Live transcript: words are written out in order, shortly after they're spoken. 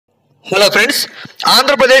Hello friends,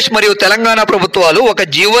 Andhra Pradesh మరియు తెలంగాణ ప్రభుత్వాలు ఒక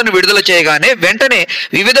జీవోను విడుదల చేయగానే వెంటనే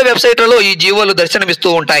వివిధ వెబ్సైట్లలో ఈ జీవోలు దర్శనమిస్తూ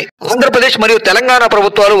ఉంటాయి. ఆంధ్రప్రదేశ్ మరియు తెలంగాణ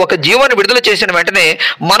ప్రభుత్వాలు ఒక జీవోను విడుదల చేసిన వెంటనే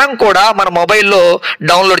మనం కూడా మన మొబైల్లో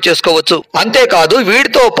డౌన్లోడ్ చేసుకోవచ్చు. అంతేకాదు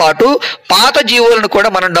వీటితో పాటు పాత జీవోలను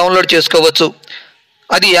కూడా మనం డౌన్లోడ్ చేసుకోవచ్చు.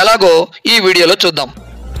 అది ఎలాగో ఈ వీడియోలో చూద్దాం.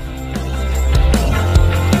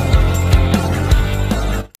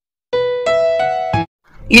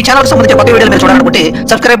 ఈ ఛానల్ సంబంధించిన కొత్త వీడియోలు మీరు చూడాలనుకుంటే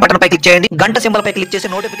సబ్స్క్రైబ్ బటన్ పై క్లిక్ చేయండి. గంట సింబల్ పై క్లిక్ చేసి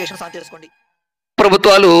నోటిఫికేషన్స్ ఆన్ చేసుకోండి.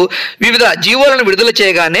 ప్రభుత్వాలు వివిధ జీవోలను విడుదల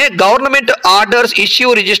చేయగానే గవర్నమెంట్ ఆర్డర్స్ ఇష్యూ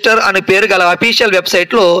రిజిస్టర్ అనే పేరు గల అఫీషియల్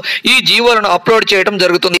వెబ్సైట్ లో ఈ జీవోలను అప్లోడ్ చేయడం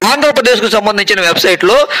జరుగుతుంది. ఆంధ్రప్రదేశ్ కు సంబంధించిన వెబ్సైట్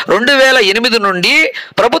లో 2008 నుండి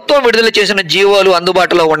ప్రభుత్వం విడుదల చేసిన జీవోలు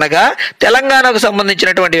అందుబాటులో ఉండగా, తెలంగాణకు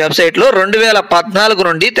సంబంధించినటువంటి వెబ్సైట్ లో 2014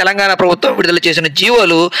 నుండి తెలంగాణ ప్రభుత్వం విడుదల చేసిన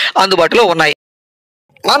జీవోలు అందుబాటులో ఉన్నాయి.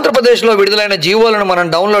 ఆంధ్రప్రదేశ్లో విడుదలైన జీవోలను మనం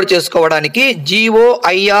డౌన్లోడ్ చేసుకోవడానికి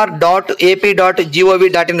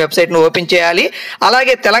geyaaalu.ap.gov.in వెబ్సైట్ను ఓపెన్ చేయాలి.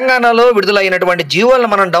 అలాగే తెలంగాణలో విడుదలైనటువంటి జీవోలను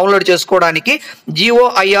మనం డౌన్లోడ్ చేసుకోవడానికి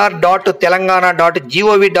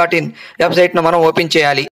geyaaalu.telangana.gov.in వెబ్సైట్ను మనం ఓపెన్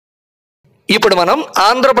చేయాలి. ఇప్పుడు మనం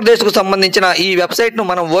ఆంధ్రప్రదేశ్కు సంబంధించిన ఈ వెబ్సైట్ను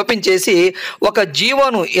మనం ఓపెన్ చేసి ఒక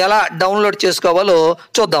జీవోను ఎలా డౌన్లోడ్ చేసుకోవాలో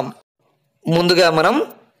చూద్దాం. ముందుగా మనం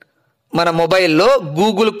మన మొబైల్లో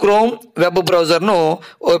గూగుల్ క్రోమ్ వెబ్ బ్రౌజర్ను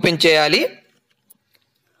ఓపెన్ చేయాలి.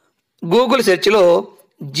 గూగుల్ సెర్చ్లో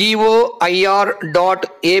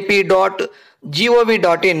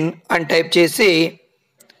geyaaalu.ap.gov.in అని టైప్ చేసి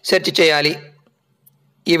సెర్చ్ చేయాలి.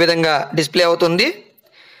 ఈ విధంగా డిస్ప్లే అవుతుంది.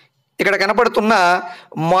 ఇక్కడ కనపడుతున్న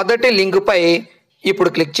మొదటి లింకుపై ఇప్పుడు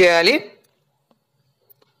క్లిక్ చేయాలి.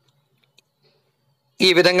 ఈ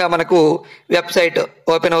విధంగా మనకు వెబ్సైట్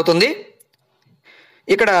ఓపెన్ అవుతుంది.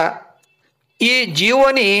 ఇక్కడ ఈ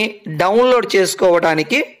జీవోని డౌన్లోడ్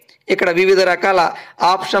చేసుకోవడానికి ఇక్కడ వివిధ రకాల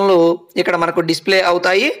ఆప్షన్లు ఇక్కడ మనకు డిస్ప్లే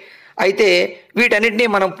అవుతాయి. అయితే వీటన్నిటిని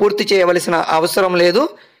మనం పూర్తి చేయవలసిన అవసరం లేదు.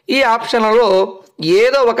 ఈ ఆప్షన్లలో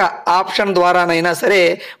ఏదో ఒక ఆప్షన్ ద్వారానైనా సరే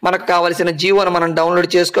మనకు కావలసిన జీవోను మనం డౌన్లోడ్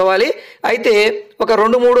చేసుకోవాలి. అయితే ఒక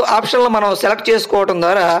 2-3 ఆప్షన్లు మనం సెలెక్ట్ చేసుకోవడం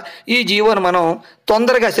ద్వారా ఈ జీవోను మనం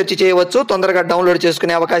తొందరగా సెర్చ్ చేయవచ్చు, తొందరగా డౌన్లోడ్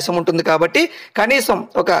చేసుకునే అవకాశం ఉంటుంది. కాబట్టి కనీసం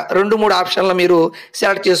ఒక 2-3 ఆప్షన్లు మీరు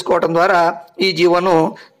సెలెక్ట్ చేసుకోవడం ద్వారా ఈ జీవోను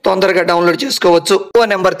తొందరగా డౌన్లోడ్ చేసుకోవచ్చు. జీవో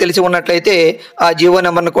నెంబర్ తెలిసి ఉన్నట్లయితే ఆ జీవో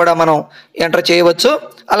నెంబర్ను కూడా మనం ఎంటర్ చేయవచ్చు.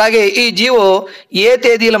 అలాగే ఈ జీవో ఏ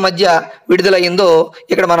తేదీల మధ్య విడుదలయ్యిందో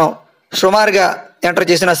ఇక్కడ మనం సుమారుగా ఎంటర్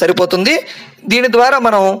చేసినా సరిపోతుంది. దీని ద్వారా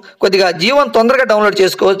మనం కొద్దిగా జీవోను తొందరగా డౌన్లోడ్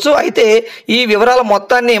చేసుకోవచ్చు. అయితే ఈ వివరాల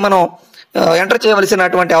మొత్తాన్ని మనం ఎంటర్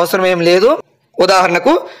చేయవలసినటువంటి అవసరం ఏం లేదు.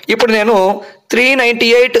 ఉదాహరణకు ఇప్పుడు నేను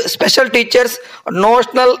 398 స్పెషల్ టీచర్స్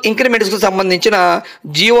నోషనల్ ఇంక్రిమెంట్స్కి సంబంధించిన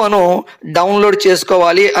జీవోను డౌన్లోడ్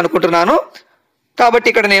చేసుకోవాలి అనుకుంటున్నాను. కాబట్టి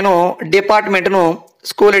ఇక్కడ నేను డిపార్ట్మెంట్ను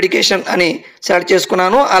స్కూల్ ఎడ్యుకేషన్ అని సెలెక్ట్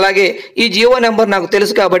చేసుకున్నాను. అలాగే ఈ జీవో నెంబర్ నాకు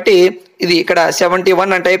తెలుసు కాబట్టి ఇది ఇక్కడ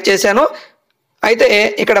 71 అని టైప్ చేశాను. అయితే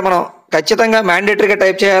ఇక్కడ మనం ఖచ్చితంగా మ్యాండేటరీగా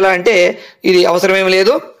టైప్ చేయాలా అంటే ఇది అవసరమేం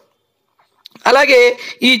లేదు. అలాగే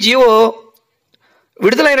ఈ జీవో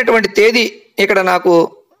విడుదలైనటువంటి తేదీ ఇక్కడ నాకు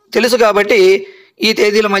తెలుసు కాబట్టి ఈ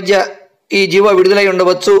తేదీల మధ్య ఈ జీవో విడుదలై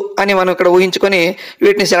ఉండవచ్చు అని మనం ఇక్కడ ఊహించుకొని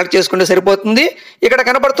వీటిని సెలెక్ట్ చేసుకుంటే సరిపోతుంది. ఇక్కడ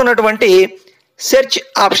కనపడుతున్నటువంటి సెర్చ్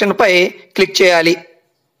ఆప్షన్పై క్లిక్ చేయాలి.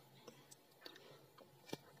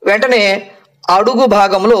 వెంటనే అడుగు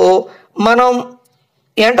భాగంలో మనం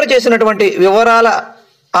ఎంటర్ చేసినటువంటి వివరాల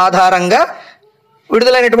ఆధారంగా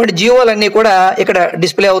విడుదలైనటువంటి జీవోలన్నీ కూడా ఇక్కడ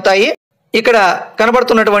డిస్ప్లే అవుతాయి. ఇక్కడ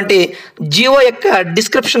కనబడుతున్నటువంటి జీవో యొక్క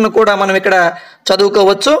డిస్క్రిప్షన్ కూడా మనం ఇక్కడ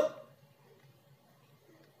చదువుకోవచ్చు.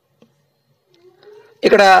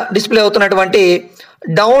 ఇక్కడ డిస్ప్లే అవుతున్నటువంటి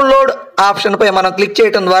డౌన్లోడ్ ఆప్షన్పై మనం క్లిక్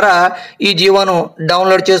చేయడం ద్వారా ఈ జీవోను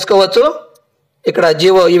డౌన్లోడ్ చేసుకోవచ్చు. ఇక్కడ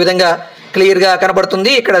జీవో ఈ విధంగా క్లియర్గా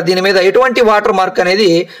కనబడుతుంది. ఇక్కడ దీని మీద ఎటువంటి వాటర్ మార్క్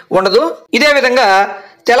అనేది ఉండదు. ఇదే విధంగా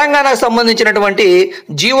తెలంగాణకు సంబంధించినటువంటి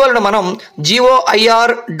జీవోలను మనం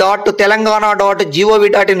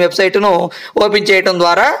geyaaalu.telangana.gov.in వెబ్సైట్ను ఓపెన్ చేయడం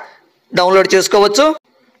ద్వారా డౌన్లోడ్ చేసుకోవచ్చు.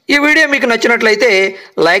 ఈ వీడియో మీకు నచ్చినట్లయితే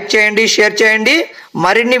లైక్ చేయండి, షేర్ చేయండి.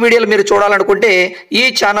 మరిన్ని వీడియోలు మీరు చూడాలనుకుంటే ఈ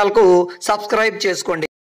ఛానల్కు సబ్స్క్రైబ్ చేసుకోండి.